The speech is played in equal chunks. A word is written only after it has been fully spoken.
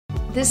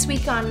This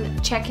week on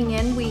Checking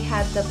In, we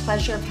had the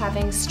pleasure of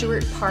having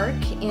Stuart Park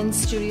in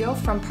studio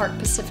from Park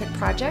Pacific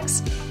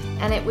Projects,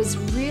 and it was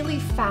really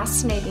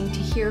fascinating to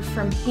hear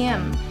from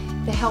him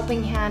the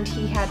helping hand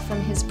he had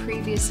from his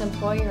previous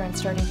employer in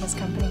starting his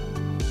company.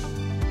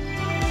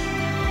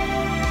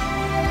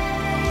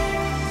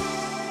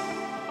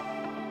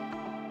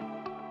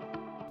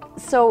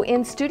 So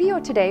in studio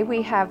today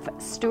we have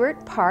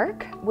Stuart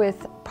Park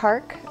with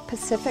Park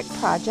Pacific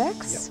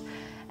Projects. Yep.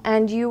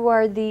 And you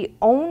are the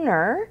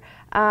owner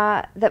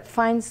that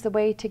finds the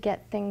way to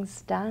get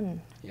things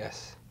done.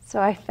 Yes. So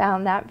I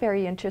found that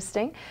very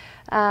interesting.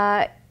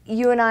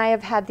 You and I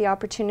have had the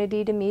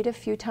opportunity to meet a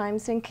few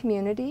times in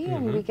community,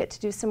 and we get to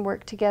do some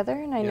work together.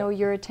 And I know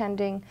you're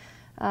attending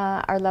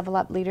our Level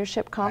Up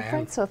Leadership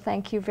Conference, so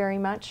thank you very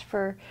much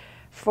for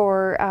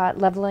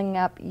leveling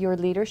up your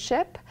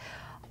leadership.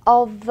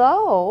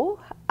 Although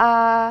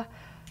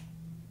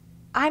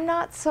I'm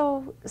not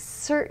so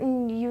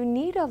certain you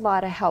need a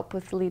lot of help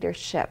with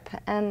leadership,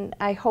 and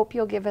I hope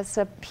you'll give us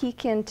a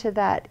peek into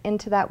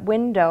that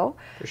window.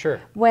 For sure.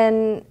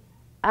 When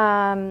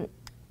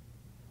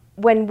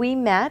we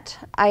met,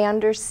 I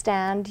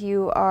understand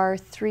you are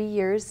 3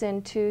 years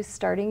into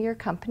starting your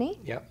company,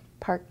 Yep.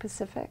 Park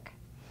Pacific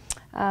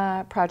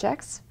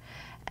Projects,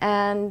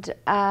 and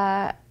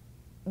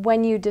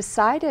when you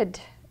decided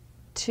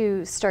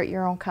to start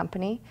your own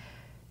company,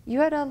 you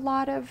had a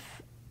lot of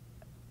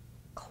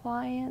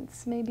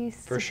clients, maybe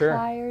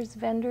suppliers,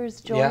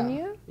 vendors join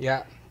you?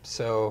 Yeah.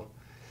 So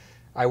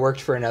I worked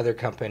for another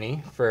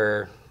company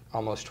for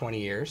almost 20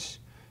 years.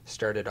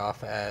 Started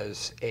off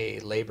as a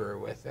laborer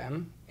with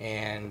them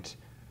and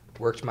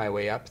worked my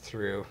way up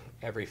through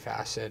every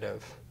facet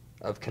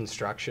of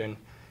construction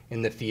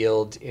in the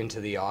field,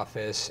 into the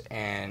office,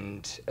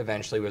 and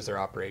eventually was their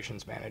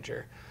operations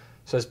manager.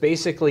 So it's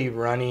basically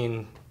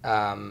running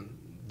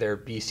their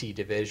BC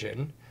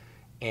division,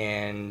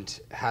 and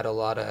had a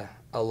lot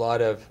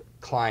of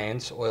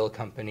clients, oil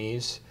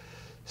companies,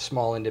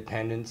 small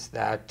independents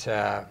that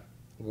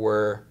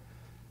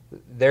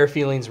their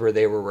feelings were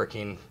they were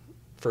working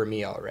for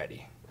me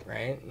already,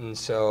 right? And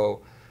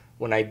so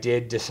when I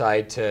did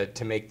decide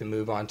to make the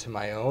move onto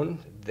my own,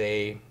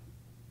 they,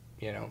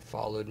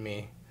 followed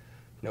me,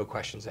 no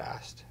questions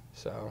asked.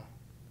 So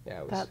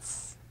yeah,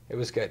 it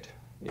was good.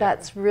 Yeah.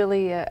 That's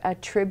really a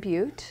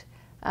tribute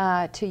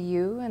to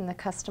you and the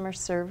customer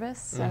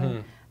service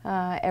and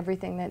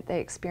everything that they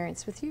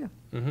experienced with you.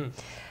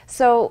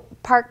 So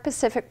Park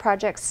Pacific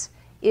Projects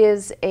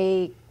is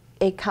a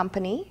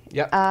company.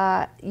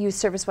 Yep. You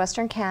service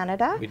Western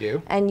Canada. We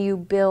do. And you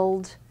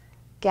build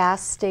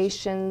gas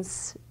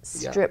stations,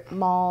 strip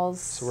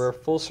malls. So we're a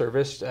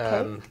full-service,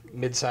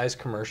 mid-sized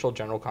commercial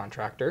general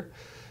contractor.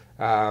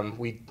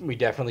 We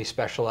definitely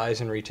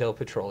specialize in retail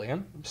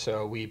petroleum.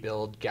 So we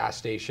build gas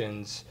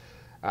stations,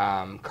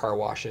 car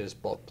washes,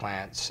 bulk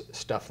plants,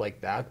 stuff like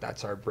that.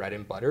 That's our bread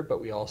and butter. But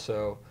we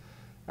also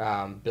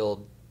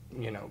build,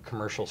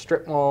 commercial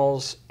strip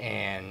malls,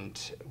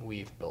 and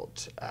we've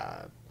built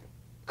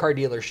car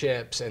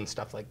dealerships and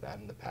stuff like that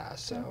in the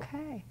past. So,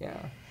 okay. Yeah.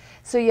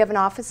 So you have an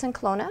office in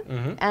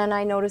Kelowna, and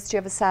I noticed you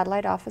have a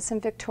satellite office in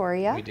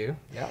Victoria. We do,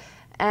 yeah.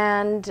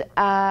 And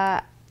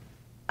I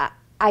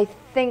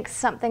think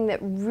something that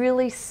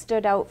really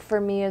stood out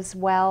for me as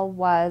well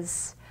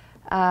was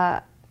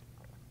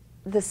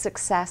the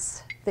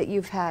success that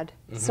you've had.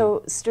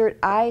 So Stuart,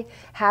 I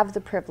have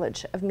the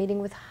privilege of meeting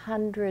with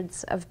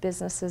hundreds of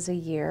businesses a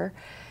year,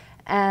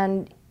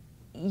 and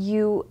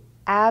you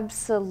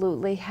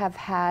absolutely have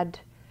had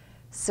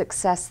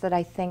success that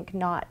I think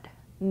not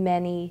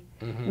many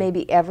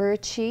maybe ever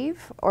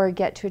achieve or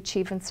get to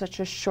achieve in such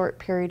a short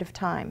period of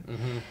time.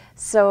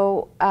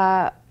 So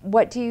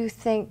what do you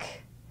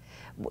think,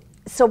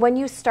 so when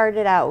you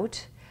started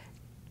out,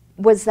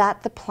 was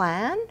that the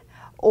plan,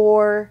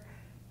 or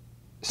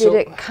did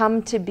it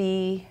come to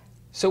be?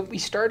 So we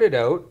started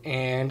out,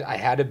 and I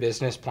had a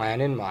business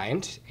plan in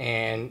mind,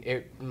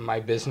 and my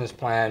business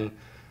plan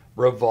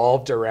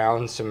revolved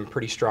around some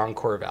pretty strong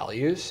core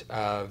values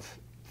of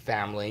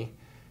family,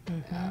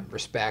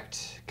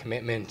 respect,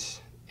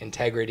 commitment,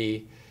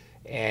 integrity,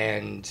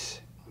 and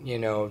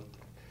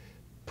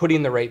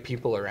putting the right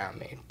people around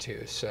me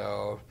too.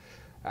 So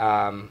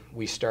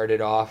we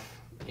started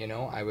off,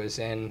 I was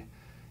in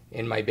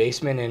my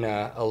basement in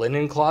a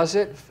linen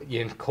closet,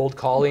 cold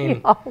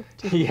calling,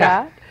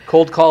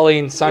 cold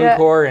calling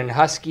Suncor and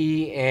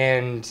Husky,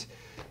 and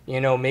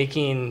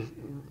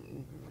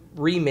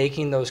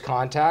remaking those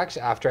contacts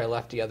after I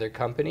left the other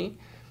company.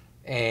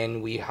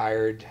 And we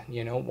hired,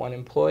 one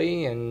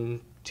employee and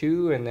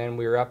two, and then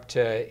we were up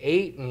to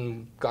 8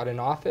 and got an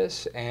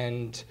office.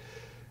 And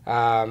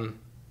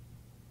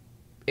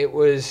it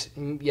was,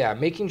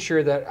 making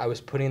sure that I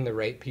was putting the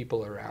right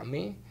people around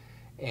me,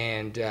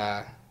 and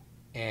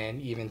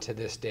even to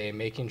this day,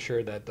 making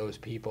sure that those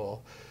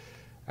people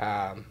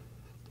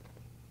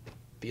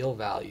feel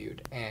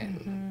valued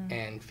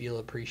and feel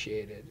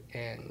appreciated.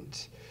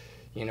 And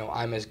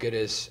I'm as good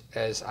as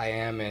I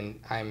am, and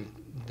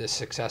the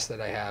success that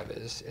I have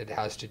it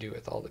has to do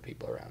with all the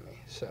people around me.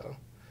 So,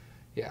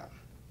 yeah.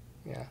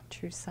 Yeah,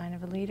 True sign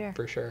of a leader.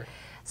 for sure.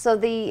 So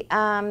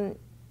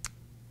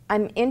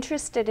I'm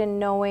interested in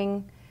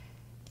knowing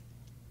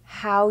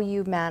how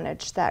you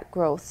manage that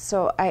growth.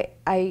 So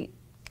I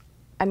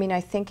mean,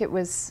 I think it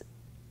was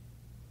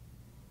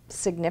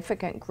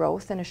significant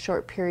growth in a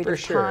short period For of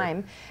sure.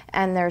 time,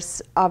 and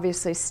there's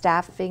obviously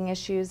staffing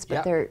issues, but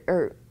Yep. there,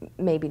 or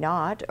maybe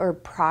not, or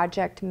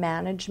project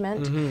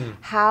management. Mm-hmm.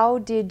 How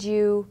did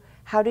you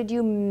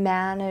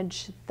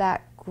manage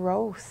that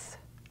growth?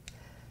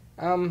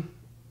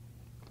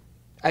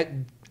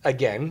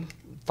 Again,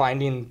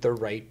 finding the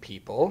right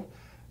people.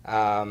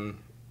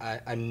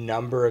 A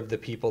number of the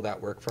people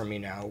that work for me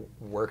now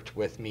worked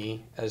with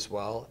me as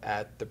well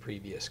at the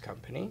previous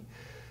company.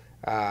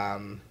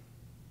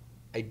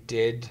 I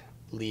did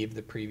leave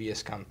the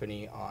previous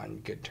company on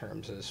good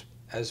terms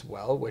as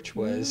well, which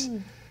was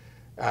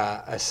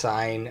a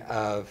sign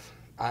of,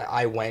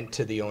 I went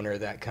to the owner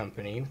of that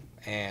company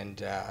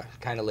and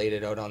kind of laid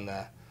it out on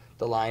the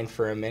line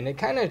for him, and it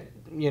kind of,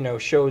 you know,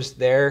 shows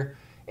their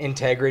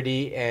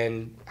integrity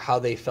and how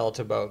they felt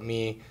about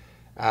me.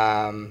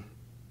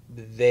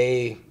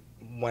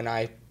 When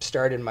I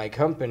started my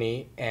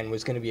company and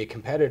was going to be a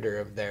competitor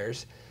of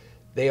theirs,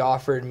 they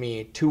offered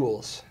me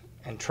tools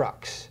and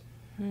trucks.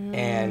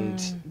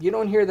 And you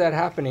don't hear that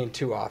happening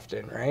too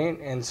often, right?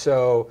 And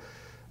so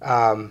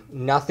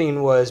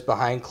nothing was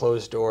behind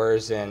closed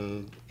doors,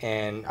 and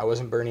I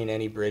wasn't burning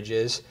any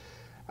bridges.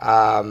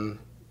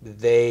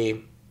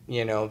 They,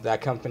 you know, that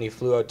company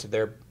flew out to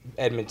their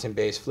Edmonton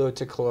base, flew out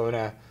to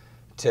Kelowna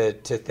to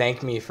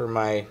thank me for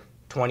my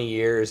 20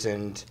 years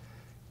and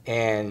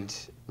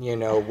you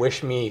know,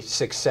 wish me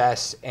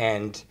success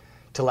and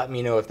to let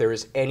me know if there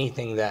was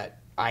anything that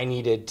I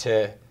needed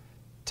to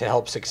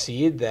help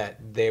succeed,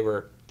 that they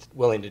were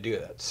willing to do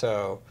that.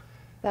 So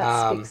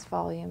That speaks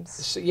volumes.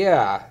 so,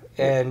 yeah,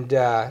 and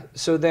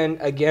so then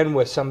again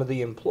with some of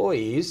the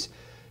employees,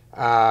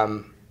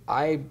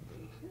 I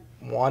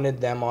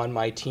wanted them on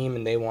my team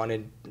and they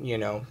wanted, you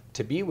know,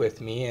 to be with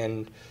me,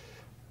 and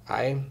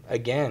I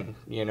again,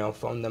 you know,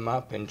 phoned them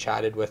up and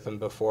chatted with them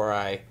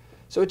before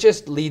so it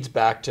just leads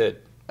back to,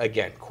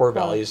 again, core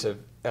values of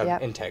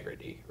Yep.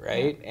 integrity,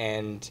 right?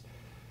 Yep.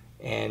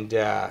 And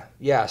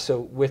yeah,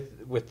 so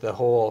with the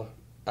whole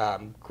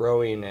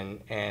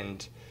growing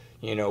and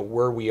you know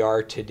where we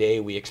are today,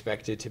 we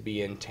expect it to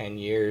be in 10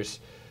 years.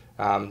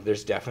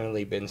 There's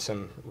definitely been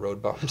some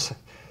road bumps,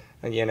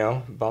 you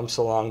know, bumps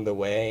along the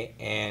way,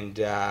 and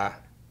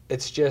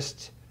it's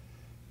just,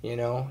 you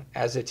know,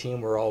 as a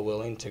team, we're all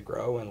willing to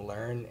grow and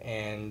learn,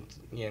 and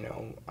you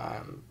know,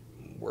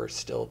 we're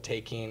still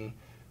taking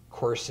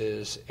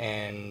courses,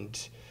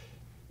 and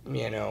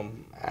you know,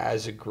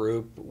 as a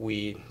group,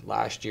 we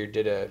last year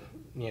did a,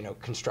 you know,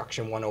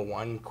 construction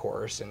 101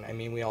 course, and I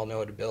mean, we all know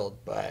how to build,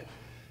 but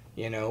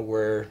you know,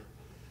 we're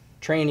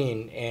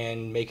training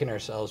and making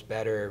ourselves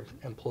better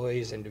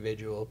employees,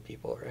 individual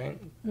people, right?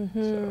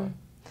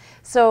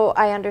 So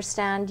I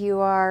understand you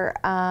are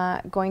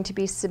going to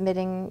be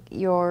submitting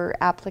your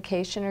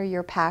application or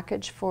your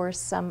package for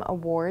some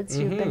awards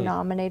you've been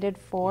nominated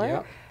for.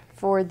 Yep.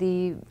 For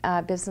the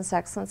Business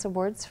Excellence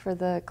Awards for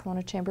the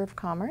Kelowna Chamber of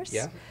Commerce.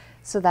 Yeah.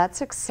 So that's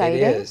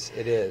exciting.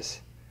 It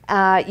is.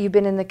 You've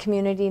been in the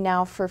community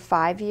now for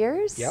 5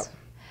 years. Yep.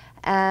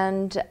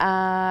 And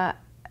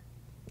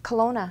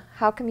Kelowna,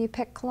 how come you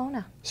picked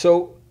Kelowna?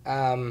 So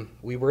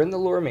we were in the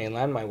Lower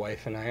Mainland, my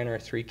wife and I and our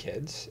 3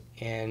 kids,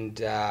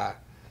 and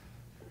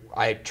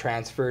I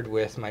transferred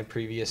with my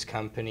previous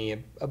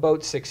company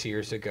about 6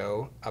 years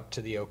ago up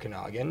to the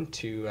Okanagan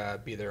to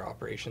be their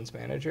operations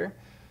manager.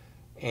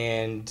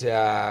 And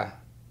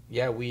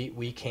yeah,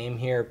 we came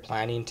here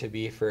planning to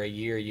be for a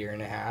year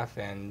and a half,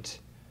 and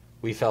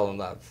we fell in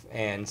love.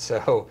 And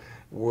so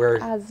we're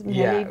As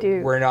many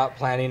do. we're not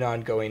planning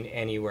on going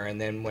anywhere. And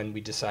then when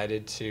we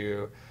decided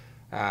to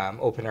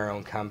open our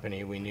own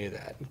company, we knew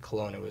that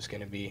Kelowna was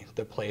going to be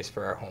the place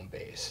for our home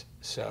base.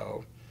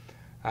 So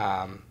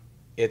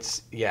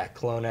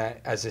Kelowna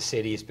as a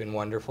city has been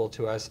wonderful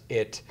to us.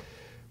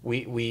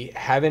 We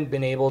haven't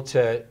been able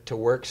to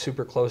work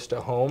super close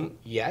to home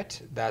yet.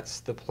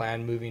 That's the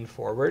plan moving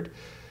forward.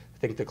 I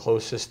think the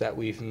closest that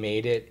we've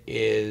made it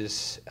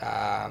is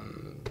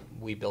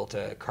we built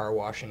a car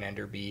wash in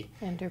Enderby.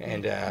 and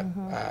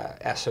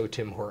Esso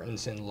Tim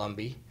Hortons in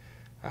Lumby.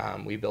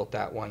 We built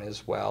that one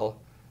as well.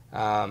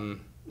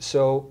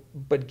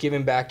 But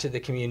giving back to the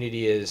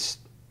community is,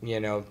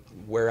 you know,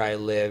 where I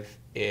live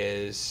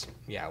is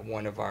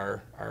one of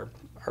our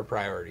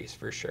priorities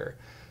for sure.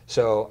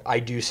 So I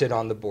do sit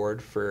on the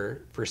board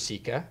for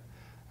SECA.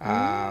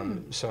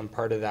 So I'm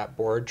part of that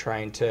board,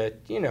 trying to,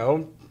 you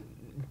know,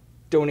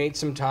 donate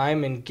some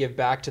time and give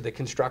back to the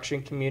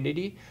construction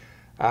community.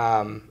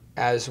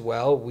 As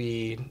well,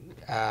 we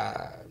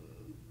are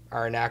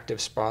an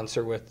active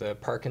sponsor with the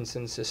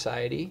Parkinson's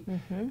Society,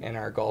 and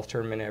our golf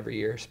tournament every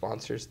year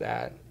sponsors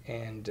that.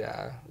 And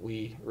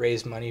we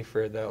raise money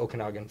for the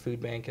Okanagan Food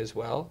Bank as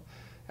well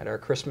at our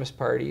Christmas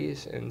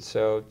parties. And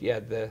so, yeah,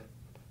 the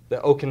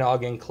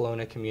Okanagan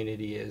Kelowna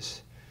community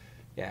is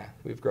yeah,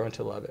 we've grown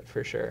to love it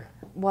for sure.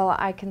 Well,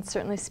 I can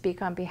certainly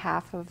speak on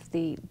behalf of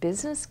the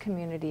business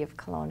community of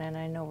Kelowna, and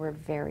I know we're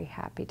very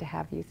happy to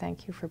have you.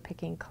 Thank you for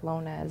picking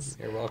Kelowna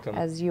You're welcome.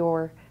 as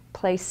your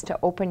place to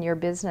open your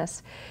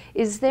business.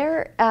 Is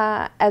there,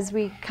 as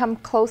we come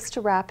close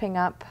to wrapping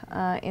up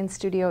in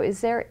studio,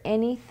 is there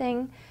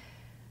anything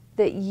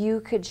that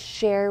you could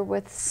share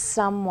with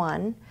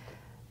someone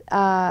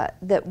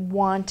that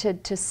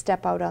wanted to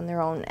step out on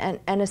their own? And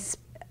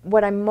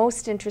what I'm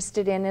most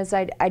interested in is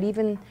I'd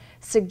even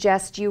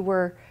suggest you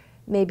were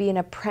maybe an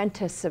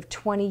apprentice of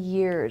 20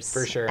 years.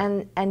 For sure.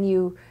 And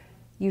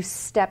you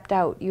stepped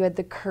out, you had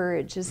the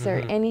courage. Is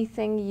there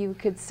anything you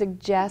could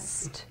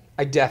suggest?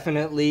 I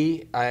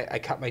definitely, I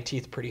cut my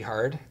teeth pretty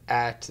hard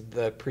at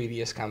the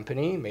previous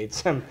company, made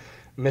some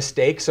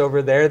mistakes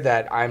over there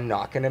that I'm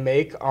not going to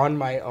make on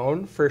my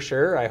own for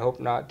sure. I hope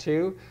not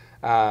to.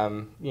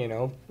 You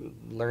know,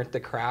 learned the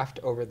craft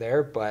over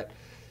there, but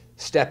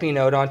stepping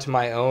out onto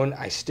my own,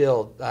 I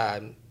still,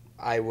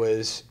 I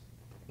was,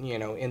 you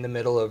know, in the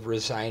middle of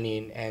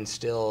resigning and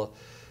still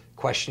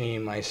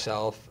questioning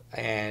myself,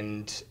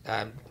 and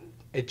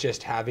it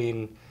just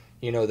having,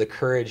 you know, the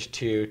courage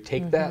to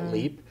take that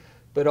leap.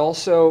 But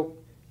also,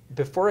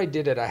 before I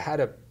did it, I had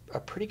a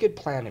pretty good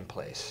plan in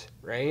place,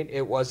 right?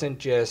 It wasn't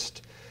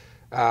just,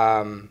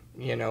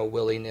 you know,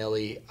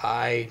 willy-nilly.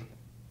 I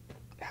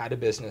had a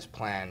business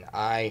plan.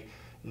 I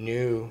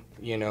knew,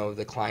 you know,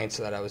 the clients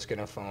that I was going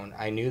to phone.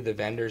 I knew the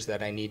vendors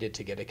that I needed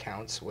to get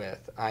accounts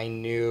with. I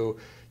knew,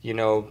 you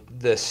know,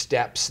 the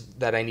steps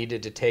that I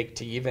needed to take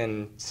to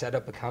even set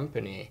up a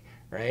company,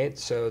 right?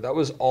 So that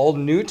was all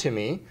new to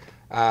me.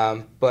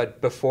 But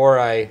before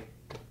I,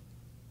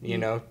 you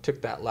know,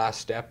 took that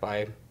last step,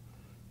 I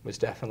was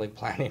definitely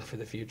planning for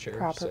the future.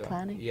 Proper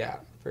planning. Yeah,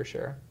 for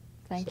sure.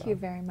 Thank you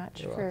very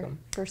much You're welcome.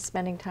 for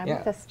spending time Yeah.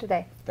 with us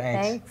today.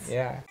 Thanks.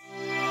 Yeah.